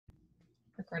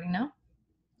recording now.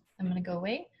 I'm going to go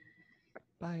away.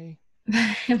 Bye.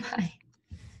 Bye.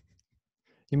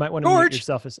 You might want to mute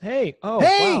yourself as, hey, oh,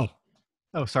 hey. Wow.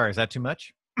 Oh, sorry. Is that too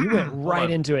much? You went right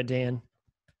into it, Dan.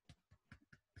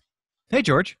 Hey,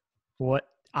 George. What?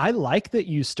 I like that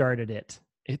you started it.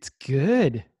 It's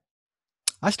good.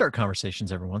 I start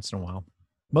conversations every once in a while.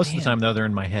 Most of the time, though, they're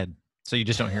in my head, so you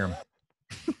just don't hear them.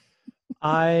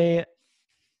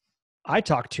 I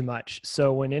talk too much.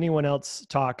 So when anyone else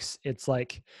talks, it's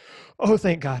like, oh,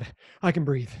 thank God, I can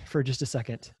breathe for just a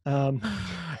second. And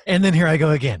then here I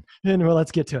go again. And well,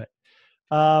 let's get to it.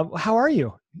 How are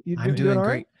you? I'm doing all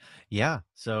great. right? Yeah.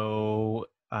 So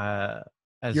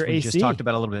as Your we AC. just talked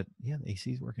about a little bit, yeah, the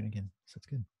AC is working again. So that's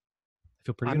good. I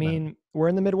feel pretty good about it. We're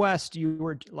in the Midwest. You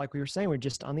were, like we were saying, we're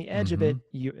just on the edge of it.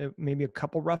 Maybe a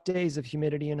couple rough days of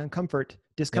humidity and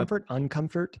discomfort.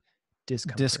 It's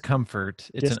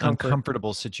an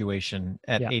uncomfortable situation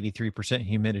at 83%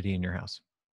 humidity in your house.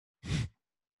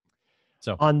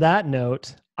 So on that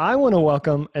note, I want to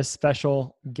welcome a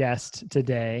special guest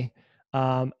today.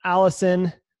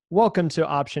 Alison, welcome to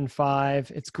Option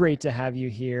 5. It's great to have you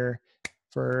here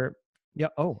a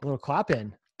little clap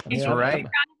in. That's right.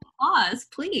 Applause,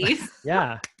 please.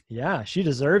 Yeah, she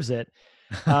deserves it.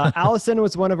 Alison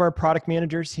was one of our product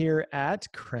managers here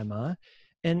at Crema,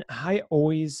 and I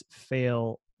always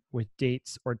fail with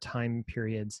dates or time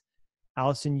periods.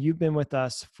 Alison, you've been with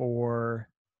us for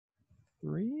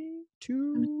 3,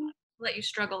 2. Let you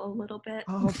struggle a little bit.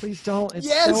 Oh, please don't. It's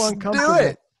so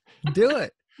uncomfortable. Do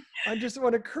it. I just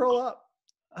want to curl up.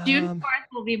 June 4th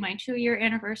will be my 2-year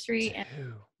anniversary. And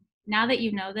now that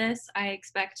you know this, I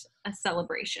expect a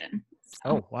celebration. So.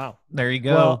 Oh, wow. There you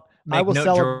go. Well, make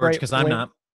note, George, because I'm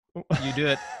not. You do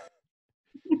it.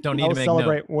 Don't need to make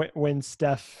celebrate when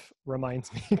Steph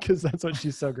reminds me, because that's what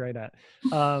she's so great at.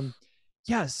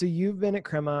 So you've been at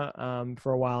Crema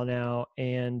for a while now,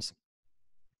 and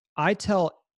I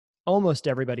tell almost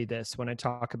everybody this when I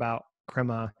talk about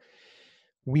Crema.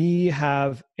 We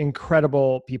have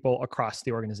incredible people across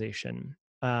the organization.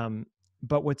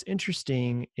 But what's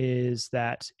interesting is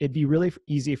that it'd be really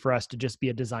easy for us to just be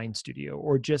a design studio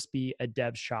or just be a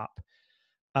dev shop.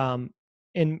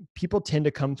 And people tend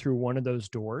to come through one of those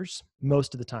doors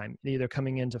most of the time. They're either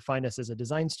coming in to find us as a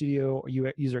design studio or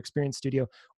user experience studio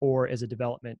or as a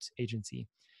development agency.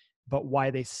 But why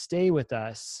they stay with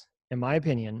us, in my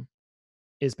opinion,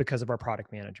 is because of our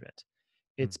product management.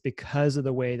 It's because of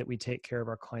the way that we take care of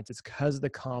our clients. It's because of the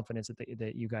confidence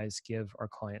that you guys give our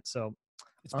clients. So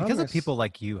it's because of people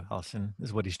like you, Alison,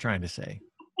 is what he's trying to say.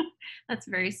 That's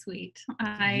very sweet.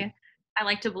 I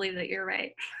like to believe that you're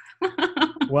right.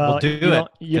 Well,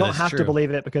 you don't have to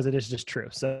believe it because it is just true.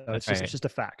 So it's just a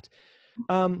fact.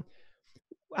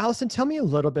 Alison, tell me a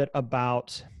little bit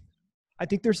about, I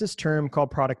think there's this term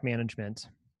called product management.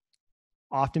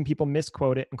 Often people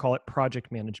misquote it and call it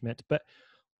project management, but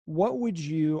how would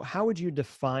you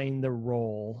define the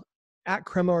role at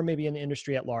Crema or maybe in the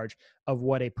industry at large of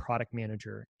what a product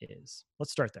manager is?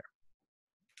 Let's start there.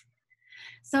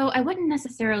 So I wouldn't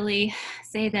necessarily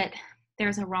say that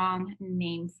there's a wrong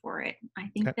name for it. I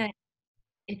think that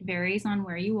it varies on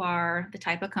where you are, the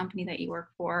type of company that you work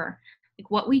for.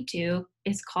 Like what we do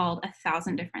is called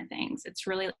 1,000 different things.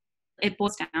 It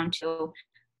boils down to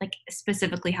like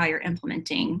specifically how you're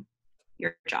implementing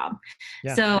your job.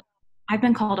 Yeah. So I've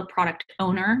been called a product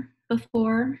owner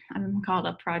before. I've been called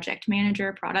a project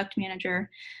manager, product manager.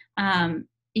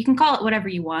 You can call it whatever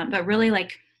you want, but really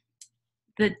like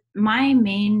my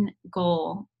main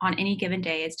goal on any given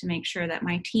day is to make sure that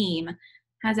my team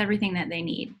has everything that they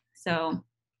need. So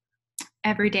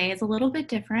every day is a little bit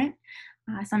different.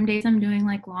 Some days I'm doing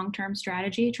like long-term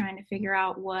strategy, trying to figure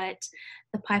out what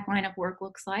the pipeline of work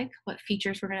looks like, what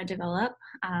features we're going to develop,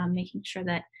 making sure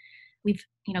that we've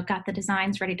got the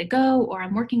designs ready to go, or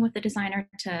I'm working with the designer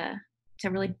to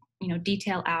really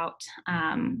detail out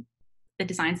the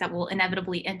designs that we'll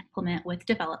inevitably implement with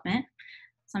development.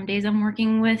 Some days I'm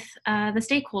working with the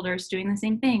stakeholders doing the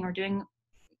same thing or doing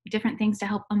different things to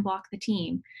help unblock the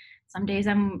team. Some days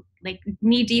I'm like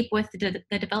knee deep with the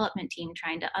development team,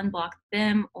 trying to unblock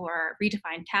them or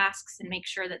redefine tasks and make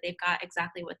sure that they've got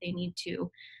exactly what they need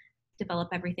to develop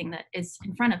everything that is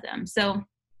in front of them. So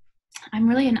I'm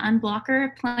really an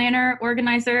unblocker, planner,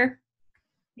 organizer.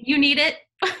 You need it.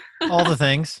 All the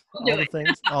things. All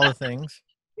the things.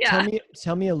 Yeah.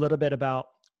 Tell me a little bit about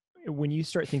when you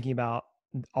start thinking about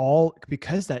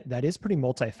because that is pretty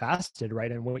multifaceted,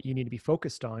 right? And what you need to be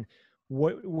focused on.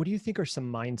 What do you think are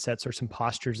some mindsets or some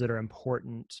postures that are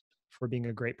important for being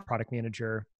a great product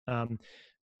manager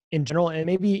in general, and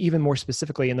maybe even more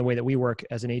specifically in the way that we work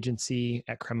as an agency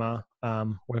at Crema,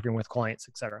 working with clients,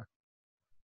 et cetera?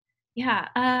 Yeah.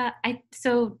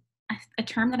 A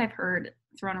term that I've heard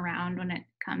thrown around when it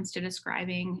comes to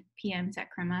describing PMs at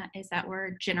Crema is that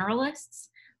we're generalists,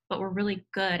 but we're really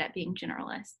good at being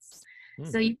generalists. Hmm.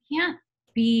 So you can't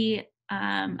be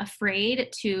afraid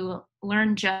to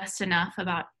learn just enough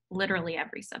about literally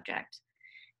every subject.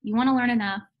 You want to learn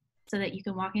enough so that you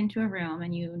can walk into a room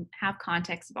and you have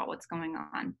context about what's going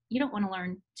on. You don't want to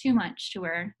learn too much to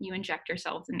where you inject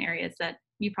yourselves in areas that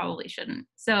you probably shouldn't.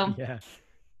 So Yeah.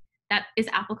 that is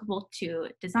applicable to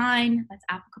design, that's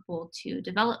applicable to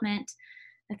development,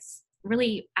 that's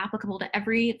really applicable to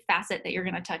every facet that you're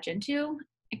going to touch into,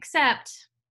 except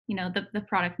the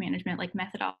product management, like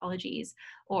methodologies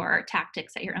or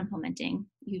tactics that you're implementing.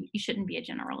 You shouldn't be a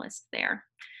generalist there.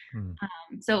 Hmm.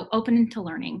 So open to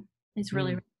learning is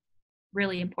Hmm.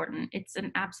 really important. It's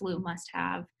an absolute must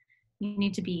have. You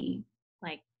need to be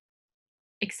like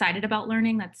excited about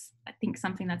learning. That's, I think,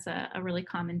 something that's a really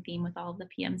common theme with all of the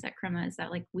PMs at Crema is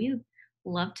that like we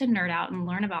love to nerd out and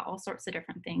learn about all sorts of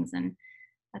different things. And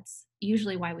that's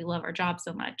usually why we love our job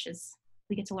so much is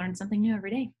we get to learn something new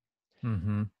every day.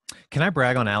 Mm-hmm. Can I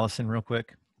brag on Allison real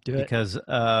quick? Do it.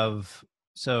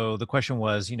 So the question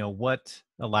was, what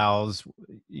allows,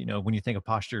 when you think of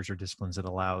postures or disciplines that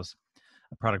allows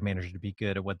a product manager to be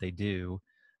good at what they do.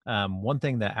 One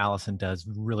thing that Allison does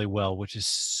really well, which is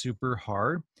super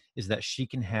hard, is that she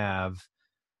can have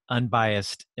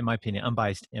unbiased, in my opinion,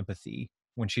 unbiased empathy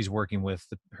when she's working with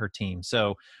her team.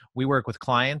 So we work with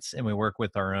clients and we work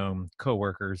with our own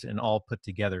coworkers, and all put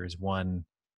together as one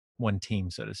team,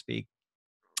 so to speak.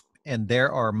 And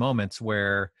there are moments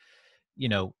where,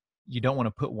 you don't want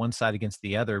to put one side against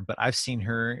the other, but I've seen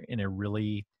her in a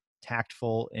really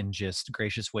tactful and just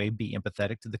gracious way be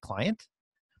empathetic to the client,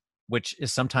 which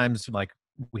is sometimes like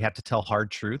we have to tell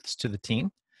hard truths to the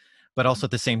team, but also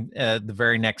at the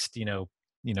very next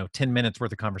 10 minutes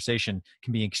worth of conversation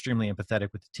can be extremely empathetic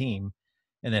with the team,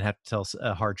 and then have to tell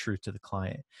a hard truth to the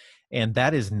client. And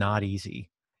that is not easy.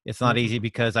 It's not Mm-mm. easy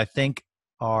because I think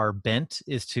our bent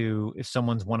is to, if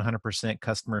someone's 100%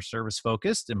 customer service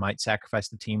focused, it might sacrifice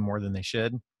the team more than they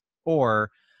should. Or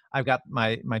I've got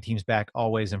my team's back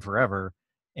always and forever,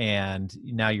 and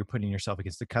now you're putting yourself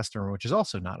against the customer, which is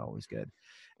also not always good.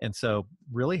 And so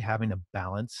really having a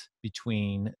balance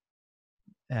between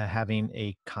having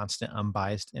a constant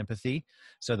unbiased empathy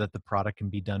so that the product can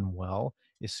be done well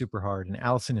is super hard. And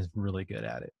Allison is really good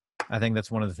at it. I think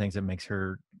that's one of the things that makes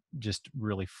her just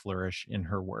really flourish in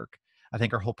her work. I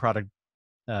think our whole product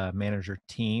manager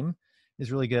team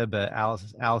is really good, but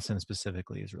Allison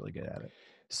specifically is really good at it.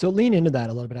 So lean into that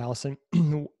a little bit, Allison.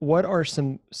 What are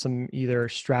some either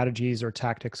strategies or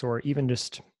tactics, or even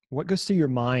just what goes through your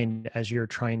mind as you're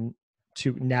trying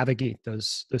to navigate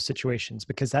those situations?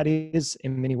 Because that is,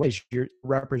 in many ways, you're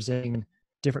representing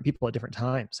different people at different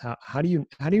times. How do you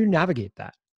navigate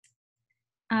that?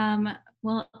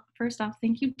 Well, first off,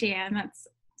 thank you, Dan. That's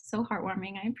so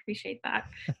heartwarming. I appreciate that.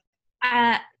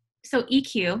 Uh, so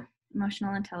EQ,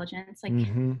 emotional intelligence, like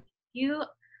Mm-hmm. you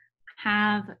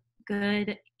have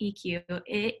good EQ,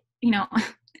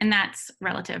 and that's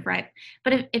relative, right?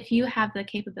 But if you have the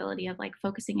capability of like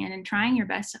focusing in and trying your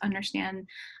best to understand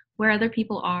where other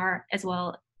people are as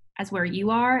well as where you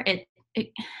are,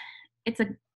 it's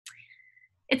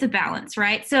a balance,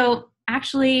 right? So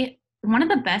actually, one of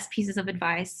the best pieces of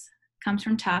advice comes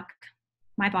from Tuck,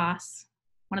 my boss.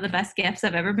 One of the best gifts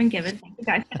I've ever been given. Thank you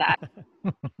guys for that.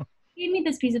 He gave me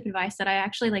this piece of advice that I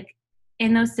actually like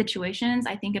in those situations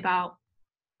I think about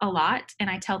a lot, and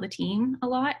I tell the team a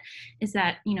lot, is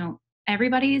that,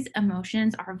 everybody's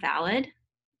emotions are valid.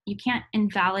 You can't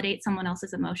invalidate someone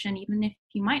else's emotion, even if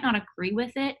you might not agree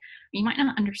with it, or you might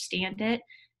not understand it.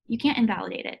 You can't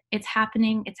invalidate it. It's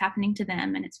happening to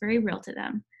them, and it's very real to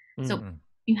them. So Mm-hmm.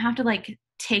 you have to like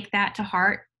take that to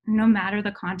heart, no matter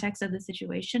the context of the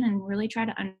situation, and really try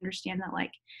to understand that,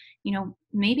 like,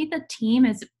 maybe the team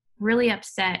is really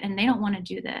upset and they don't want to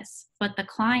do this, but the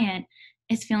client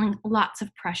is feeling lots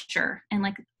of pressure, and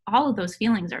like all of those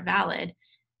feelings are valid,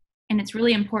 and it's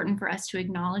really important for us to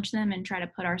acknowledge them and try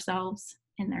to put ourselves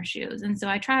in their shoes. And so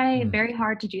I try very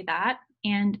hard to do that,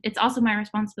 and it's also my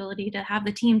responsibility to have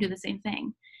the team do the same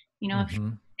thing. Mm-hmm.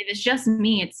 If it's just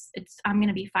me, it's I'm going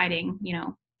to be fighting,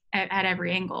 at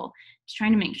every angle, just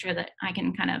trying to make sure that I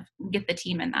can kind of get the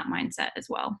team in that mindset as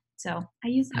well. So I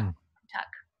use that tuck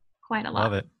quite a lot.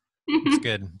 Love it. It's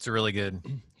good. It's really good.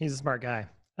 He's a smart guy.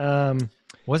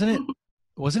 Wasn't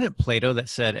it Plato that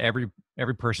said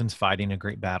every person's fighting a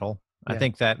great battle? I Yeah.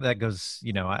 think that goes,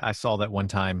 I saw that one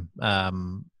time.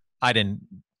 I didn't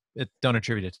don't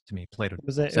attribute it to me. Plato It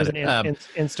was said an it.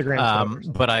 Instagram quote or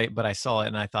something. But I saw it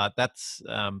and I thought that's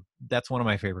one of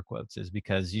my favorite quotes, is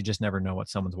because you just never know what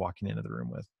someone's walking into the room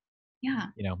with. Yeah.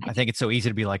 I think it's so easy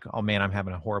to be like, oh man, I'm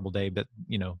having a horrible day, but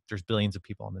there's billions of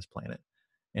people on this planet.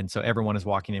 And so everyone is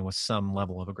walking in with some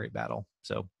level of a great battle.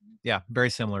 So yeah, very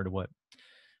similar to what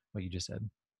you just said.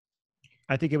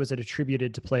 I think it was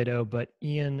attributed to Plato, but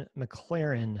Ian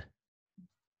McLaren,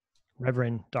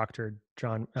 Reverend Dr.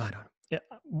 John, I don't know. Yeah,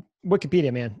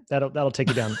 Wikipedia, man, that'll take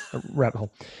you down a rabbit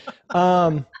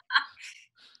hole.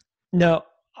 No,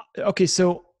 okay,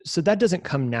 so that doesn't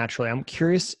come naturally. I'm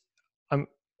curious.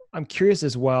 I'm curious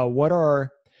as well. What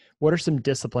are some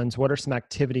disciplines? What are some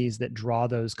activities that draw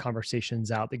those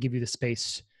conversations out, that give you the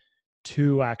space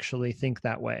to actually think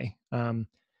that way?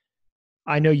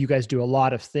 I know you guys do a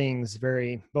lot of things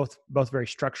both very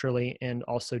structurally and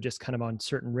also just kind of on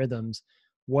certain rhythms.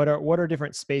 What are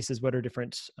different spaces? What are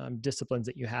different disciplines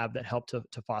that you have that help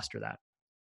to foster that?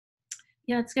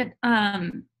 Yeah, that's good.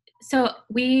 So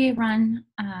we run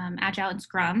agile and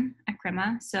scrum at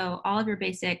Crema. So all of your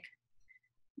basic,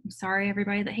 I'm sorry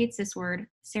everybody that hates this word,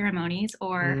 ceremonies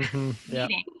or Yeah.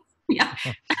 meetings. Yeah.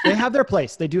 They have their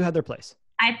place. They do have their place.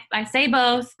 I say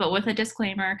both, but with a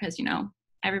disclaimer, because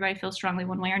everybody feels strongly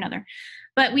one way or another.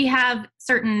 But we have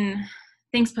certain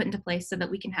things put into place so that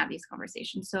we can have these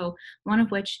conversations. So one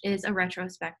of which is a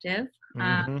retrospective.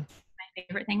 My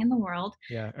favorite thing in the world.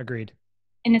 Yeah, agreed.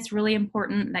 And it's really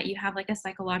important that you have like a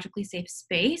psychologically safe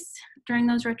space during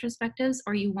those retrospectives,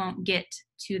 or you won't get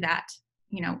to that,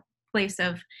 place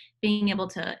of being able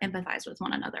to empathize with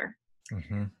one another.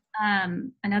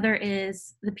 Another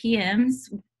is the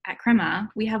PMs at Crema.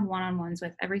 We have one-on-ones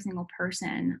with every single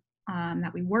person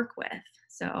that we work with.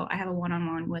 So I have a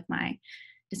one-on-one with my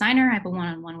designer. I have a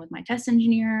one-on-one with my test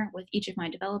engineer, with each of my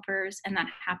developers, and that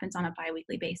happens on a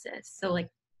bi-weekly basis. So like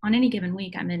on any given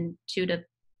week, I'm in 2 to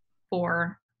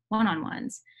 4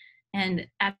 one-on-ones. And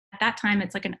at that time,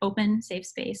 it's like an open, safe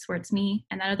space where it's me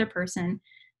and that other person.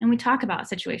 And we talk about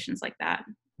situations like that,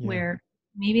 where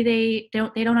maybe they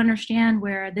don't understand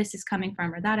where this is coming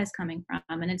from or that is coming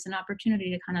from. And it's an opportunity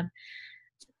to kind of,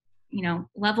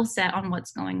 level set on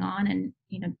what's going on and,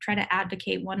 try to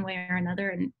advocate one way or another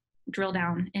and drill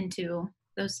down into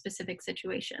those specific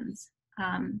situations.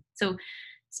 So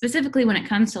specifically when it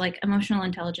comes to like emotional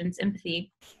intelligence,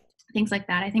 empathy, things like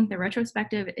that, I think the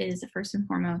retrospective is first and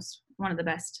foremost one of the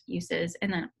best uses,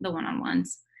 and then the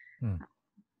one-on-ones,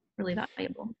 really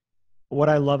valuable. What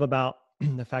I love about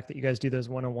the fact that you guys do those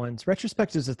one-on-ones,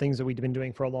 retrospectives are things that we've been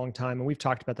doing for a long time, and we've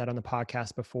talked about that on the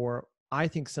podcast before. I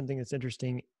think something that's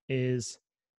interesting is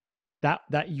that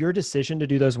your decision to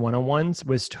do those one-on-ones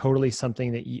was totally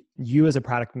something that you as a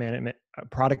product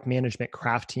management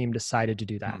craft team decided to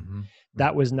do that.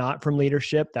 That was not from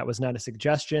leadership. That was not a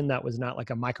suggestion. That was not like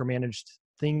a micromanaged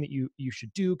thing that you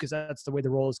should do because that's the way the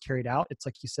role is carried out. It's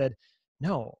like you said,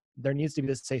 no, there needs to be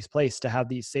this safe place to have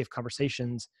these safe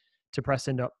conversations, to press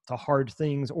into hard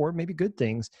things or maybe good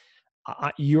things.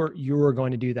 You're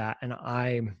going to do that. And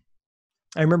I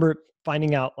remember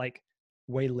finding out like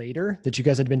way later that you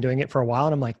guys had been doing it for a while.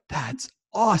 And I'm like, that's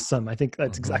awesome. I think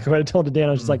that's exactly what I told Dan.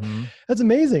 I was just like, that's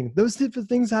amazing. Those types of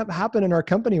things happen in our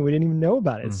company. We didn't even know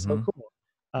about it. It's so cool.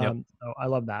 So I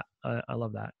love that. I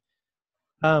love that.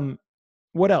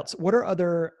 What else? What are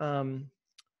other,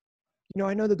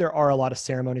 I know that there are a lot of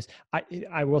ceremonies.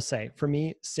 I will say for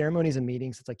me, ceremonies and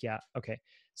meetings, it's like, yeah, okay.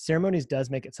 Ceremonies does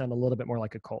make it sound a little bit more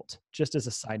like a cult, just as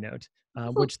a side note,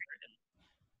 which,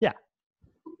 yeah,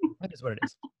 that is what it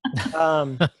is.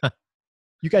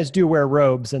 You guys do wear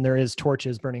robes and there is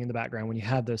torches burning in the background when you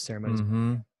have those ceremonies.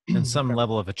 And some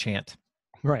level of a chant.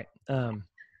 Right.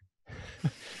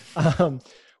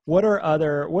 What are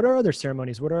other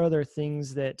ceremonies? What are other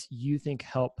things that you think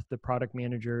help the product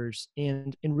managers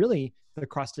and really the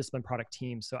cross-discipline product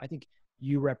team? So I think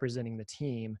you representing the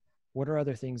team, what are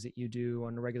other things that you do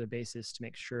on a regular basis to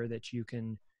make sure that you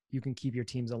can keep your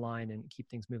teams aligned and keep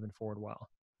things moving forward well?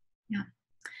 Yeah.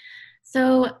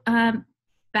 So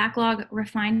backlog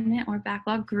refinement or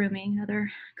backlog grooming,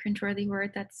 another cringeworthy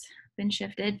word that's been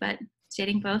shifted, but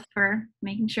stating both for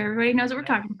making sure everybody knows what we're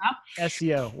talking about.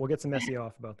 SEO. We'll get some SEO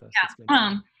off about this.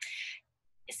 Yeah.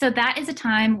 So that is a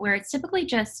time where it's typically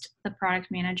just the product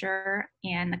manager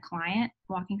and the client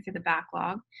walking through the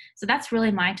backlog. So that's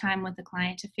really my time with the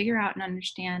client to figure out and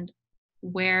understand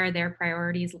where their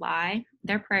priorities lie.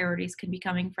 Their priorities could be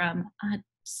coming from a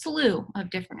slew of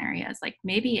different areas. Like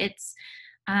maybe it's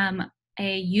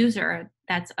a user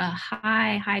that's a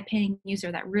high paying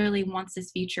user that really wants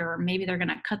this feature, or maybe they're going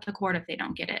to cut the cord if they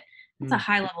don't get it. It's a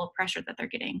high level of pressure that they're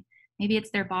getting. Maybe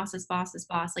it's their boss's boss's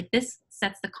boss. Like this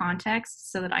sets the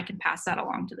context so that I can pass that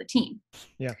along to the team.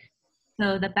 Yeah.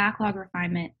 So the backlog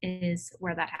refinement is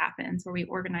where that happens, where we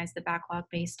organize the backlog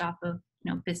based off of,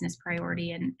 business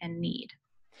priority and need.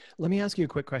 Let me ask you a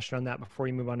quick question on that before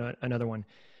you move on to another one.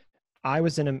 I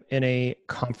was in a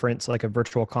conference, like a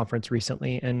virtual conference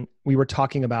recently, and we were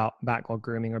talking about backlog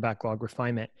grooming or backlog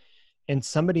refinement. And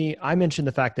I mentioned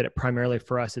the fact that it primarily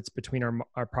for us, it's between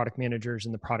our product managers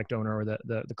and the product owner or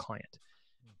the client.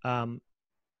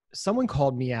 Someone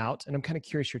called me out, and I'm kind of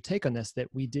curious your take on this, that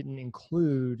we didn't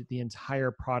include the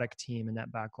entire product team in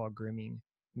that backlog grooming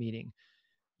meeting.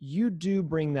 You do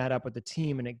bring that up with the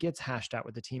team and it gets hashed out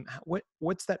with the team.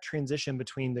 What's that transition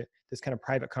between this kind of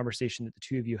private conversation that the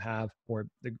two of you have, or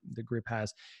the group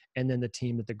has, and then the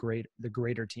team that the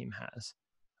greater team has?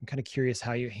 I'm kind of curious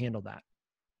how you handle that.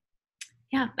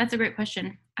 Yeah, that's a great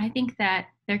question. I think that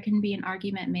there can be an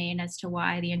argument made as to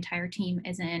why the entire team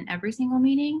isn't in every single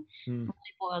meeting. It really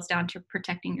boils down to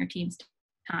protecting your team's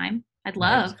time. I'd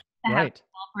love to have a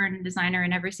developer and a designer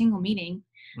in every single meeting.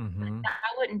 Mm-hmm. But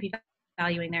that wouldn't be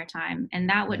valuing their time, and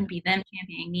that wouldn't be them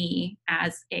championing me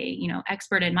as a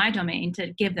expert in my domain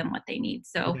to give them what they need.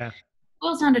 So it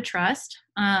boils down to trust.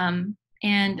 And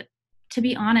to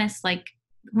be honest, like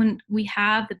when we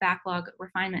have the backlog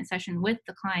refinement session with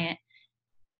the client,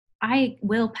 I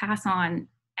will pass on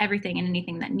everything and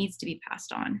anything that needs to be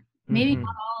passed on. Maybe not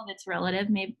all of it's relative.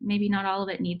 Maybe not all of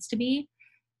it needs to be,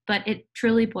 but it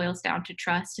truly boils down to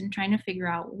trust and trying to figure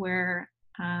out where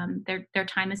their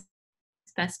time is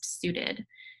best suited.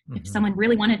 If someone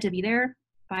really wanted to be there,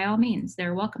 by all means,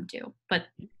 they're welcome to. But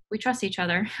we trust each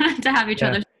other to have each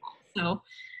other. So,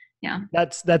 yeah.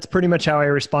 That's pretty much how I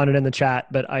responded in the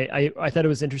chat. But I thought it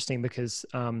was interesting because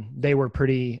they were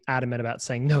pretty adamant about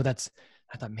saying, no,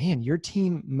 I thought, man, your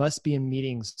team must be in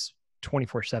meetings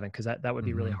 24/7 because that would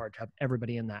be really hard to have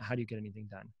everybody in that. How do you get anything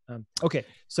done? Okay.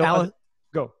 So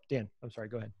go, Dan. I'm sorry.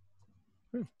 Go ahead.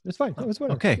 It's fine. It was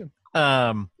fine. Okay.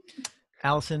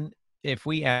 Alison, if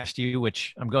we asked you,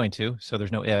 which I'm going to, so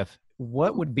there's no if,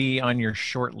 what would be on your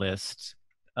short list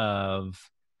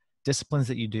of disciplines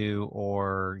that you do,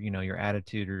 or, your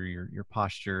attitude or your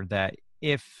posture, that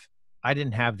if I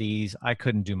didn't have these, I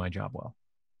couldn't do my job well?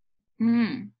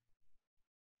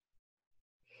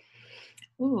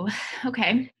 Ooh,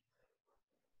 okay.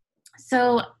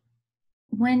 So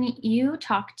when you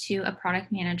talk to a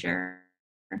product manager,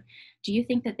 do you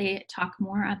think that they talk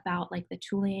more about like the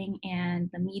tooling and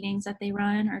the meetings that they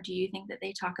run, or do you think that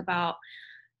they talk about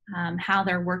how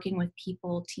they're working with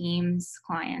people, teams,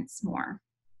 clients more?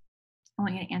 I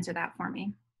want you to answer that for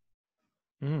me.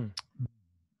 I've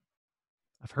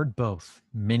heard both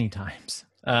many times.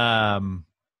 I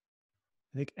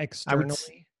think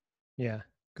externally,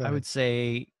 I would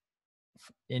say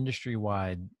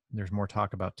industry-wide, there's more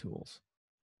talk about tools.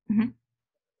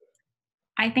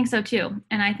 I think so too.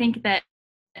 And I think that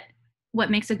what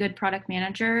makes a good product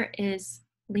manager is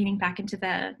leaning back into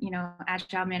the,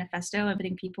 Agile manifesto and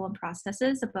putting people and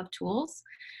processes above tools.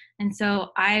 And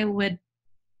so I would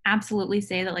absolutely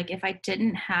say that, like, if I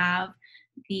didn't have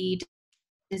the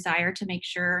desire to make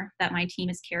sure that my team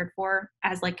is cared for,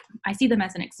 as like, I see them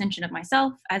as an extension of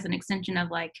myself, as an extension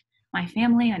of like my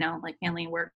family. I know, like, family,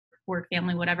 work,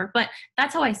 family, whatever, but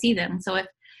that's how I see them. So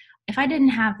if I didn't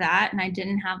have that, and I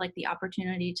didn't have like the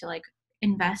opportunity to like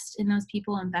invest in those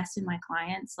people, invest in my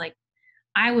clients, like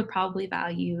I would probably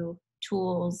value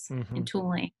tools and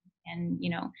tooling and,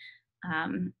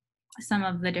 some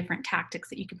of the different tactics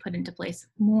that you can put into place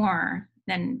more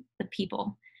than the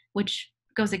people, which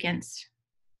goes against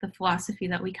the philosophy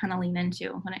that we kind of lean into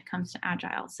when it comes to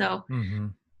Agile. So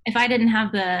if I didn't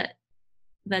have the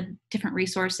different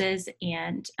resources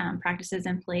and practices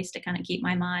in place to kind of keep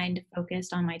my mind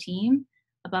focused on my team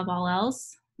above all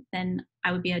else, then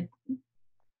I would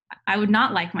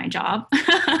not like my job.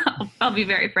 I'll be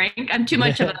very frank. I'm too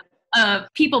much of a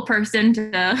people person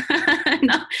to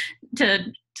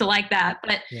like that.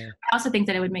 But I also think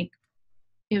that it would make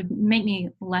me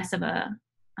less of a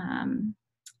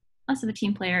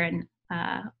team player and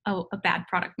a bad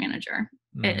product manager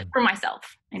for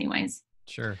myself, anyways.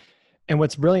 Sure. And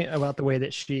what's brilliant about the way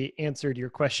that she answered your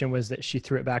question was that she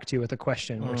threw it back to you with a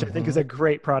question, which I think is a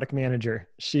great product manager.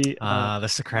 The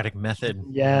Socratic method.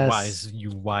 Yes. You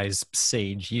wise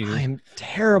sage, you. I am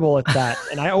terrible at that.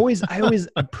 And I always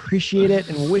appreciate it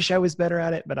and wish I was better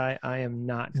at it, but I am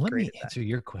not Let great me at answer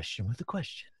your question with a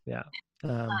question. Yeah.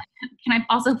 Can I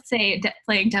also say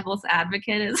playing devil's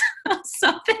advocate is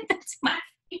something that's my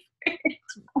favorite?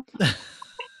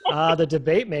 The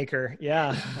debate maker.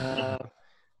 Yeah.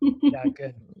 Yeah,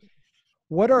 good.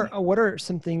 What are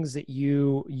some things that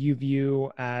you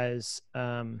view as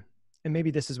and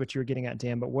maybe this is what you were getting at,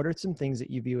 Dan, but what are some things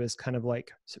that you view as kind of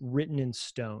like written in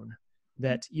stone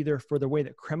that either for the way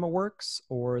that Crema works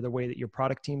or the way that your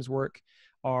product teams work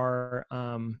are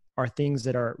things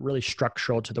that are really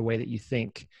structural to the way that you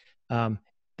think?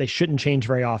 They shouldn't change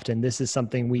very often. This is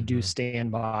something we do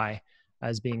stand by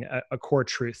as being a core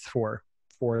truth for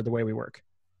the way we work.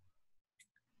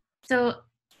 So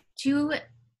to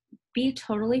be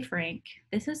totally frank,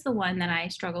 this is the one that I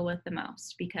struggle with the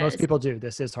most, because Most people do.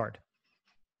 This is hard.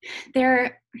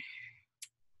 There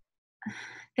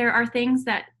are things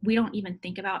that we don't even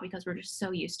think about because we're just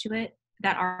so used to it,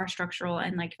 that are structural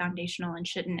and like foundational and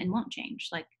shouldn't and won't change.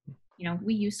 Like,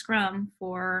 we use Scrum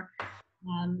for,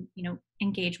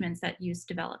 engagements that use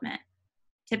development.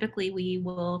 Typically, we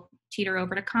will teeter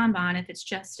over to Kanban if it's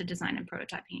just a design and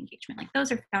prototyping engagement. Like,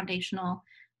 those are foundational.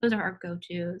 Those are our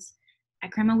go-tos.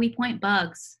 At Crema, we point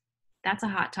bugs. That's a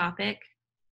hot topic.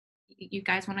 You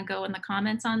guys want to go in the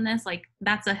comments on this? Like,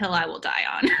 that's a hill I will die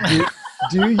on.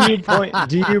 Do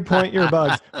you point your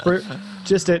bugs?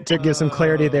 Just to give some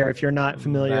clarity there, if you're not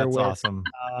familiar that's with, awesome.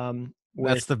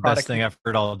 That's the best thing I've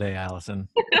heard all day, Alison.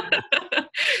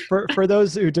 For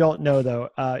those who don't know, though,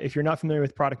 if you're not familiar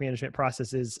with product management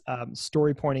processes,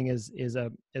 story pointing is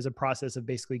a process of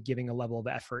basically giving a level of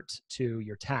effort to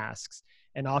your tasks.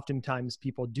 And oftentimes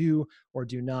people do or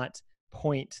do not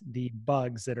point the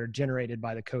bugs that are generated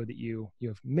by the code that you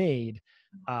have made.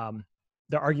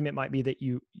 The argument might be that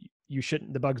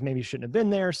the bugs maybe shouldn't have been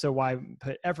there, so why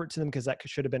put effort to them, because that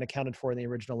should have been accounted for in the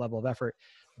original level of effort.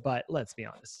 But let's be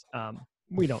honest,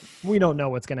 we don't know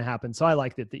what's going to happen. So I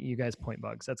like that you guys point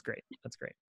bugs. That's great.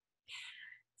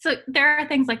 So there are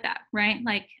things like that, right?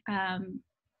 Like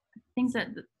things that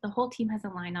the whole team has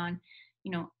aligned on.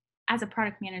 As a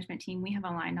product management team, we have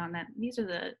aligned on that these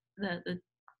are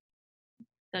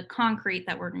the concrete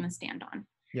that we're going to stand on.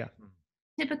 Yeah.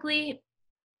 Typically,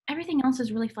 everything else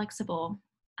is really flexible.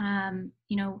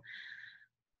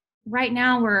 Right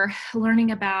now we're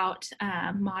learning about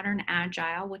modern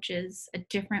agile, which is a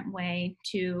different way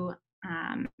to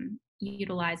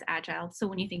utilize agile. So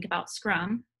when you think about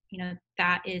Scrum,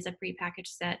 that is a prepackaged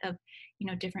set of,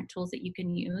 different tools that you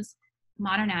can use.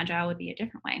 Modern agile would be a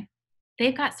different way.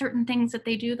 They've got certain things that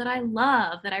they do that I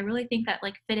love, that I really think that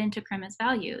like fit into Crema's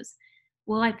values.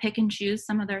 Will I pick and choose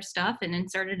some of their stuff and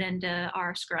insert it into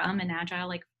our Scrum and agile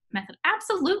like method?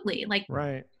 Absolutely. Like,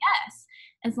 right. Yes.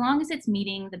 As long as it's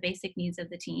meeting the basic needs of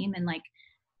the team and like,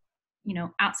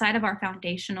 outside of our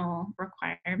foundational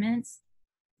requirements,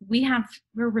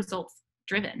 we're results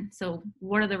driven. So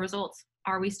what are the results?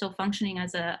 Are we still functioning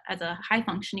as a high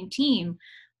functioning team?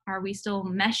 Are we still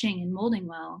meshing and molding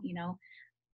well?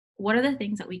 What are the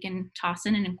things that we can toss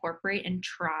in and incorporate and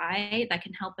try that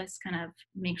can help us kind of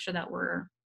make sure that we're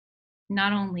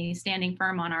not only standing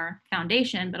firm on our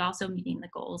foundation, but also meeting the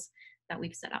goals that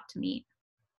we've set out to meet.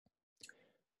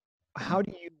 How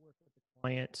do you work with the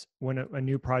client when a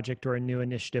new project or a new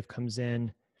initiative comes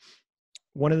in?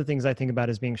 One of the things I think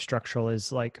about as being structural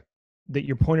is like that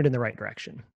you're pointed in the right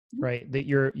direction, right? That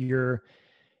you're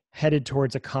headed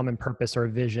towards a common purpose or a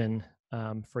vision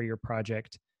for your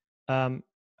project.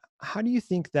 How do you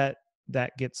think that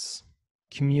gets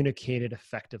communicated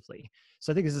effectively?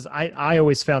 So I think I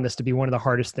always found this to be one of the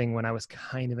hardest thing when I was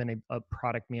kind of in a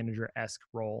product manager-esque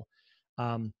role,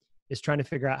 is trying to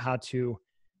figure out how to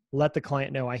let the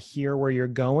client know I hear where you're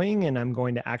going and I'm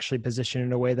going to actually position it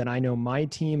in a way that I know my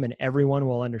team and everyone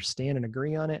will understand and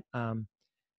agree on it.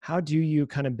 How do you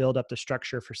kind of build up the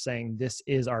structure for saying this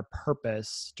is our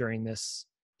purpose during this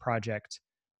project,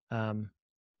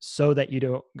 so that you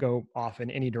don't go off in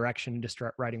any direction and just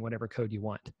start writing whatever code you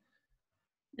want?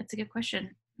 That's a good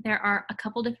question. There are a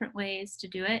couple different ways to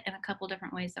do it and a couple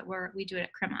different ways that we do it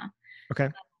at Crema. Okay.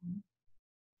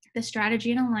 The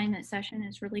strategy and alignment session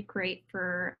is really great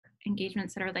for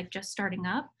engagements that are like just starting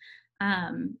up.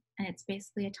 And it's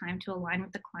basically a time to align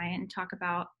with the client and talk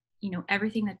about,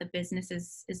 everything that the business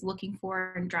is looking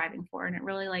for and driving for. And it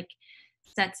really like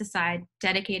sets aside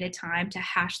dedicated time to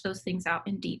hash those things out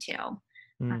in detail.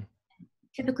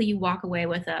 Typically you walk away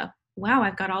with wow,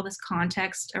 I've got all this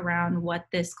context around what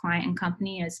this client and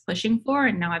company is pushing for.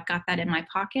 And now I've got that in my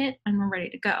pocket and we're ready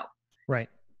to go. Right.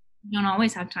 You don't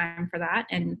always have time for that.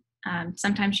 And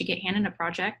sometimes you get handed a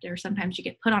project or sometimes you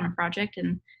get put on a project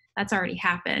and that's already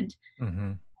happened.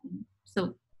 Mm-hmm.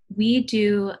 So we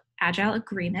do agile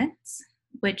agreements,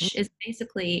 which is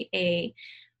basically a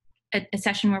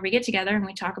session where we get together and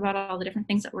we talk about all the different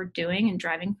things that we're doing and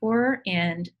driving for.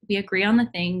 And we agree on the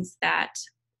things that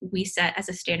we set as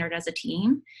a standard as a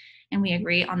team. And we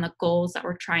agree on the goals that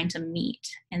we're trying to meet.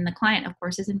 And the client, of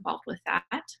course, is involved with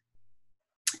that.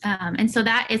 And so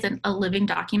that is a living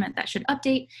document that should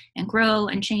update and grow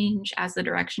and change as the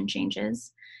direction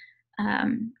changes.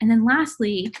 And then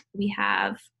lastly, we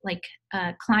have like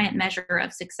a client measure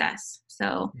of success.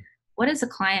 So what does a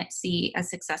client see as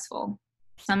successful?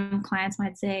 Some clients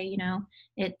might say,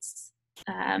 it's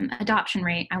adoption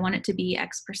rate. I want it to be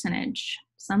X percentage.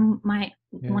 Some might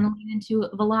want to lean into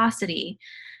velocity.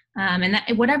 And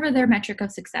that, whatever their metric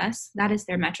of success, that is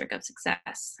their metric of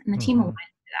success. And the team aligns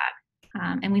to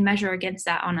that. And we measure against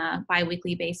that on a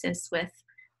bi-weekly basis with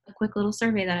a quick little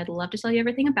survey that I'd love to tell you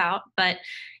everything about. But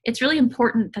it's really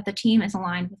important that the team is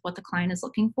aligned with what the client is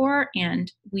looking for.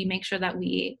 And we make sure that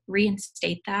we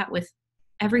reinstate that with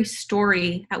every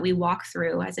story that we walk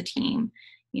through as a team.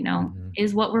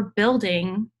 Is what we're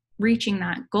building reaching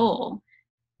that goal?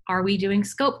 Are we doing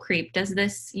scope creep? Does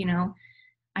this,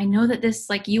 I know that this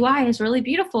like UI is really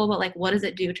beautiful, but like, what does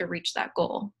it do to reach that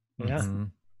goal? Yeah.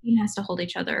 Team has to hold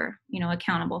each other,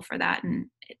 accountable for that. And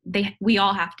we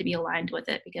all have to be aligned with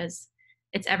it because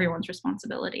it's everyone's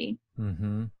responsibility.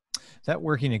 Mm-hmm. That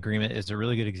working agreement is a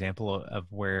really good example of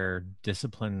where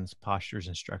disciplines, postures,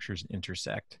 and structures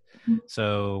intersect. Mm-hmm.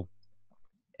 So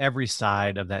every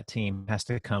side of that team has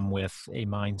to come with a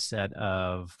mindset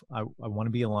of, I want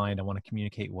to be aligned. I want to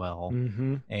communicate well.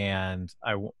 And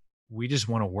we just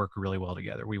want to work really well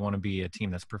together. We want to be a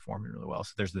team that's performing really well.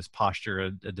 So there's this posture,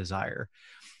 a desire.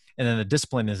 And then the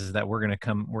discipline is that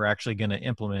we're actually going to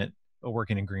implement a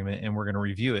working agreement and we're going to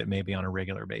review it maybe on a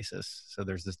regular basis. So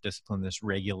there's this discipline, this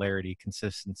regularity,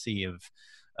 consistency of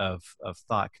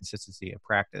thought, consistency of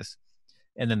practice.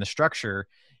 And then the structure,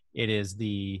 it's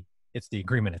the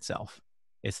agreement itself.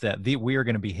 It's that we are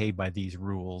going to behave by these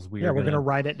rules. We're going to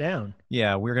write it down.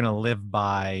 Yeah, we're going to live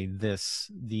by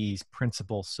these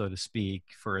principles, so to speak,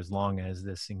 for as long as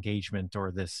this engagement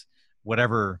or this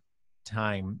whatever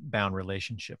time-bound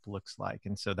relationship looks like.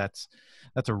 And so that's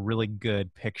a really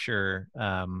good picture,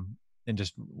 and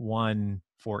just one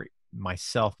for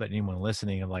myself, but anyone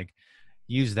listening, of like,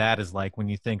 use that as like when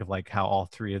you think of like how all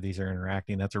three of these are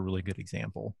interacting. That's a really good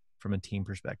example from a team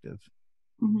perspective.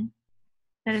 Mm-hmm.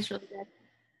 That is really good.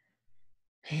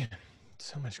 Man,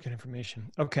 so much good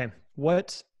information. Okay.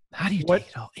 How do you take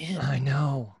it all in? I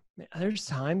know. There's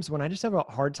times when I just have a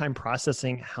hard time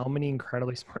processing how many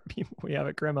incredibly smart people we have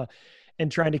at Crema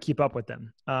and trying to keep up with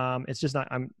them. I'm just not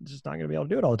going to be able to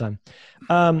do it all the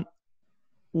time.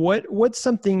 What's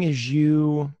something as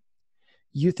you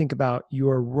think about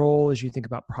your role, as you think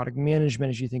about product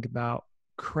management, as you think about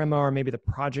Crema, or maybe the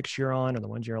projects you're on or the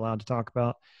ones you're allowed to talk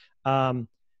about,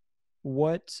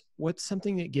 what's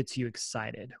something that gets you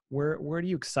excited? Where are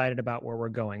you excited about where we're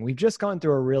going? We've just gone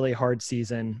through a really hard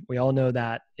season. We all know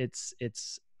that.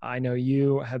 I know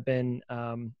you have been,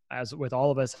 as with all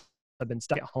of us, have been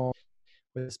stuck at home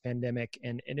with this pandemic,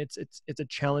 and it's a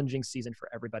challenging season for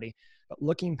everybody. But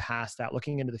looking past that,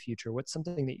 looking into the future, what's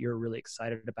something that you're really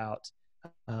excited about,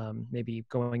 maybe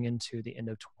going into the end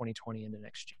of 2020 into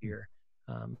next year?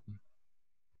 I'll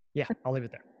leave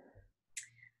it there.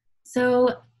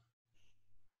 So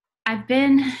I've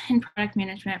been in product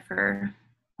management for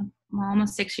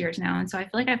almost 6 years now. And so I feel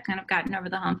like I've kind of gotten over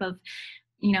the hump of,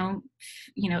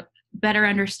 better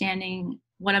understanding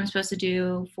what I'm supposed to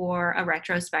do for a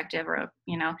retrospective, or,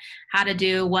 how to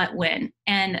do what when.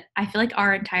 And I feel like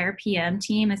our entire PM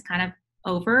team is kind of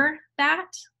over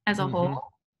that as a whole.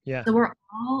 Yeah. So we're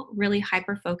all really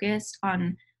hyper-focused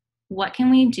on what can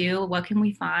we do? What can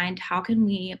we find? How can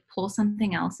we pull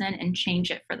something else in and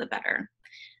change it for the better?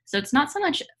 So it's not so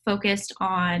much focused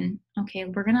on, okay,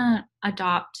 we're going to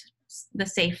adopt the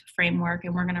SAFe framework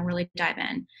and we're going to really dive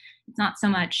in. It's not so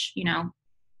much,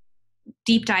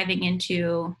 deep diving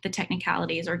into the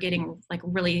technicalities or getting like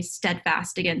really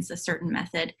steadfast against a certain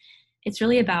method. It's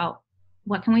really about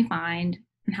what can we find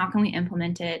and how can we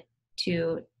implement it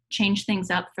to change things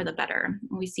up for the better.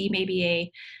 We see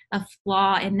maybe a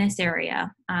flaw in this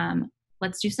area.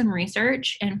 Let's do some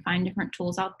research and find different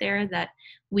tools out there that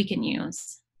we can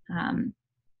use. And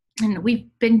we've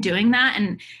been doing that,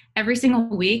 and every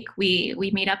single week we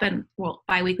meet up, and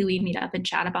bi-weekly we meet up and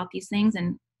chat about these things,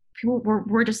 and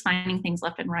we're just finding things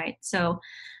left and right. So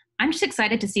I'm just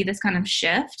excited to see this kind of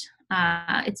shift.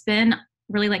 It's been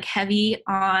really like heavy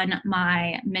on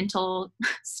my mental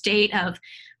state of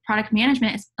product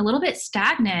management. It's a little bit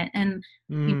stagnant, and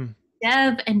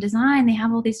dev and design, they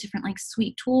have all these different like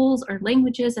sweet tools or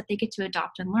languages that they get to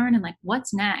adopt and learn, and like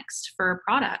what's next for a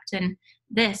product, and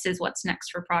this is what's next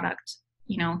for product,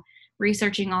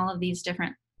 researching all of these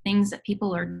different things that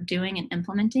people are doing and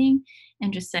implementing,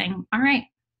 and just saying, all right,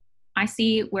 I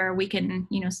see where we can,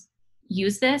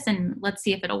 use this and let's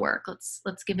see if it'll work.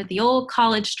 Let's give it the old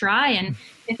college try. And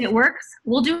if it works,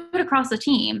 we'll do it across the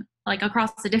team, like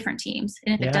across the different teams.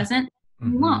 And if it doesn't,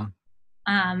 we won't.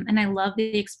 And I love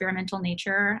the experimental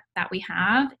nature that we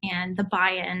have and the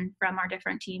buy-in from our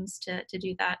different teams to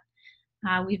do that.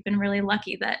 We've been really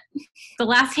lucky that the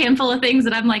last handful of things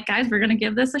that I'm like, guys, we're going to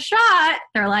give this a shot.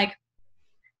 They're like,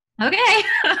 okay.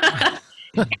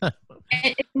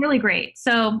 It's really great.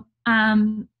 So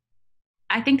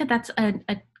I think that that's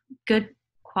a good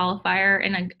qualifier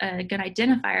and a good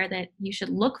identifier that you should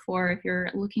look for if you're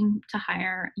looking to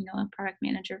hire, a product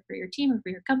manager for your team or for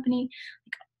your company.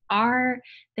 Like, are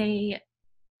they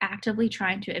actively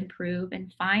trying to improve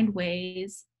and find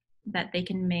ways that they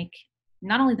can make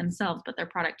not only themselves, but their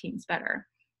product teams better?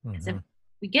 Because if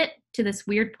we get to this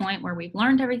weird point where we've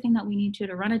learned everything that we need to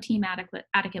run a team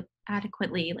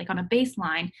adequately, like on a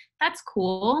baseline, that's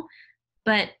cool.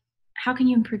 But how can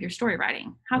you improve your story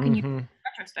writing? How can you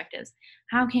retrospectives?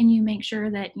 How can you make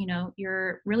sure that,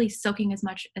 you're really soaking as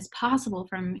much as possible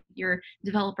from your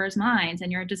developers' minds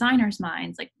and your designers'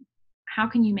 minds? Like, how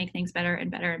can you make things better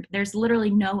and better? There's literally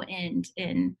no end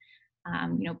in,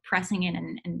 pressing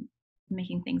in and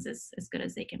making things as good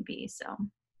as they can be. So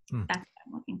that's what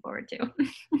I'm looking forward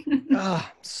to.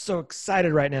 So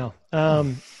excited right now.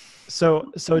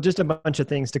 So just a bunch of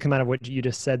things to come out of what you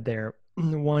just said there.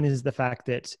 One is the fact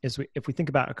that if we think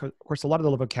about, of course, a lot of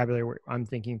the vocabulary I'm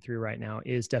thinking through right now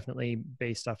is definitely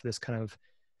based off this kind of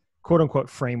quote unquote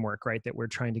framework, right? That we're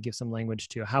trying to give some language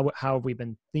to. How have we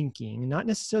been thinking? Not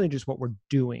necessarily just what we're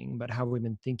doing, but how have we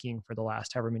been thinking for the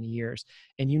last however many years?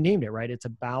 And you named it, right? It's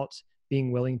about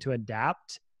being willing to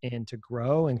adapt and to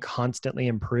grow and constantly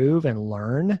improve and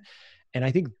learn. And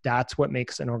I think that's what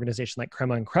makes an organization like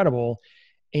Crema incredible.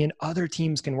 And other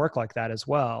teams can work like that as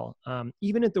well.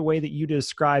 Even at the way that you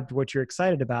described what you're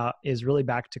excited about is really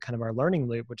back to kind of our learning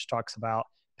loop, which talks about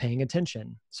paying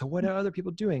attention. So what are other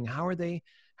people doing? How are they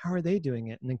doing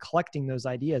it? And then collecting those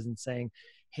ideas and saying,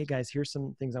 hey guys, here's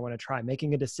some things I want to try,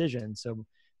 making a decision. So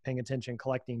paying attention,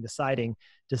 collecting,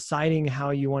 deciding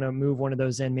how you want to move one of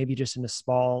those in, maybe just in a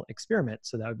small experiment.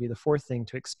 So that would be the fourth thing,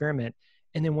 to experiment.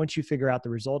 And then once you figure out the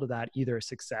result of that, either a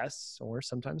success or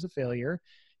sometimes a failure,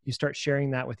 you start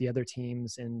sharing that with the other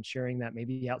teams and sharing that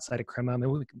maybe outside of Crema.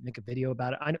 Maybe we can make a video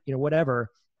about it. Whatever,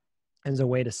 as a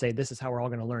way to say, this is how we're all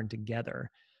going to learn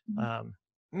together.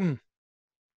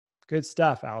 Good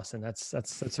stuff, Alison.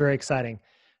 That's very exciting.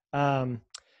 I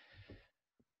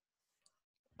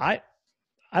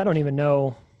don't even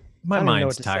know. My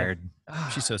mind's tired.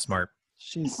 She's so smart.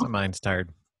 My mind's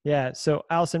tired. Yeah. So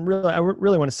Alison, I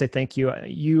really want to say thank you.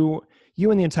 You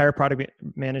and the entire product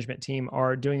management team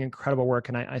are doing incredible work.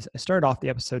 And I started off the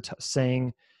episode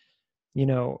saying,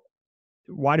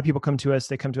 why do people come to us?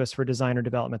 They come to us for designer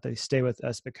development. They stay with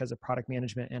us because of product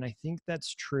management. And I think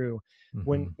that's true.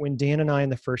 When Dan and I in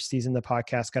the first season of the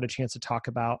podcast got a chance to talk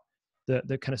about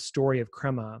the kind of story of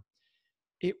Crema,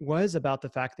 it was about the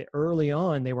fact that early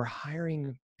on they were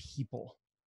hiring people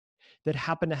that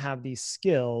happened to have these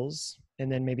skills.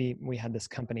 And then maybe we had this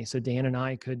company, so Dan and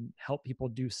I could help people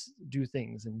do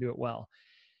things and do it well.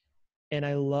 And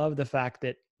I love the fact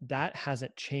that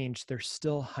hasn't changed. They're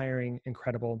still hiring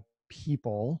incredible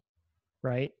people,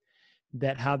 right?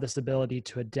 That have this ability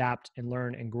to adapt and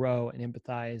learn and grow and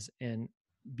empathize and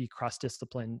be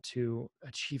cross-disciplined to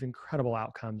achieve incredible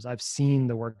outcomes. I've seen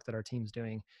the work that our team's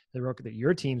doing, the work that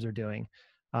your teams are doing.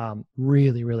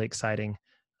 Really, really exciting.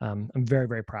 I'm very,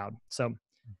 very proud. So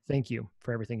thank you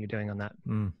for everything you're doing on that.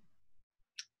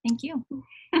 Thank you.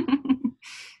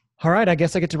 All right. I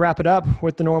guess I get to wrap it up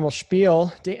with the normal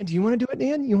spiel. Dan, do you want to do it,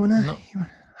 Dan? You want to? No.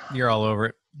 You're all over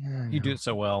it. Yeah, you do it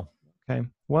so well. Okay.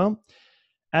 Well,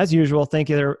 as usual, thank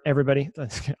you, everybody.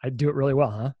 I do it really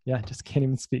well, huh? Yeah, I just can't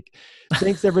even speak.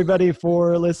 Thanks, everybody,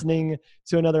 for listening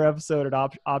to another episode at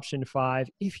Option 5.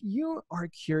 If you are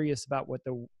curious about what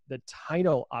the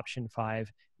title Option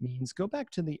 5 means, go back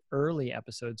to the early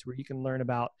episodes where you can learn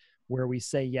about where we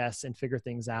say yes and figure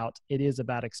things out. It is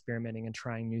about experimenting and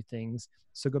trying new things.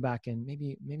 So go back and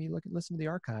maybe listen to the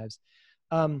archives.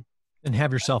 And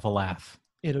have yourself a laugh,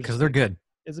 because they're good.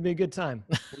 It'll be a good time.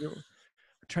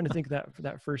 Trying to think for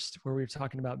that first where we were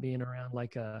talking about being around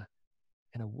like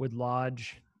in a wood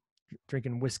lodge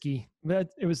drinking whiskey, but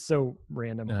it was so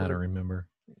random. I don't remember.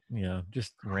 Yeah,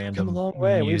 just random. Come a long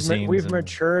way. We've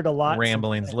matured a lot.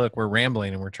 Ramblings. Look, we're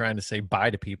rambling and we're trying to say bye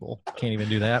to people. Can't even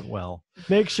do that well.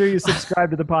 Make sure you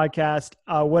subscribe to the podcast,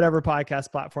 whatever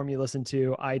podcast platform you listen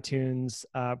to, iTunes,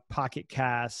 Pocket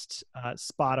Cast,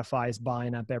 Spotify's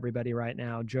buying up everybody right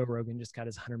now. Joe Rogan just got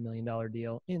his $100 million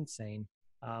deal. Insane.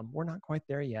 We're not quite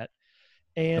there yet.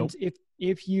 And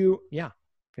if you,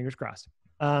 fingers crossed.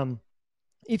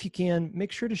 if you can,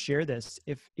 make sure to share this.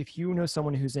 If you know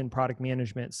someone who's in product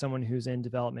management, someone who's in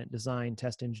development, design,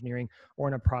 test engineering, or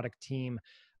in a product team,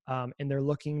 and they're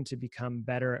looking to become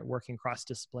better at working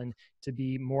cross-discipline, to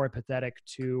be more empathetic,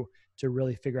 to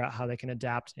really figure out how they can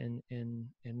adapt and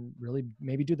really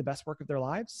maybe do the best work of their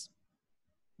lives,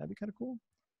 that'd be kind of cool.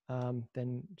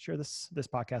 Then share this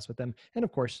podcast with them, and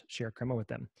of course, share Crema with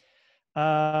them.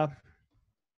 I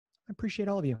appreciate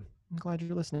all of you. I'm glad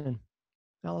you're listening.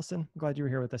 Alison, I'm glad you were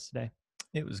here with us today.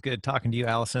 It was good talking to you,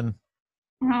 Alison.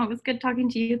 Oh, it was good talking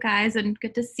to you guys, and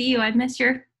good to see you. I miss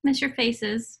your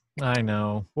faces. I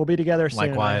know. We'll be together soon.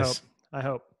 Likewise. I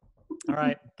hope. All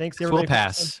right. Thanks, It everybody. will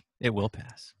pass. It will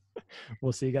pass.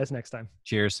 We'll see you guys next time.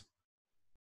 Cheers.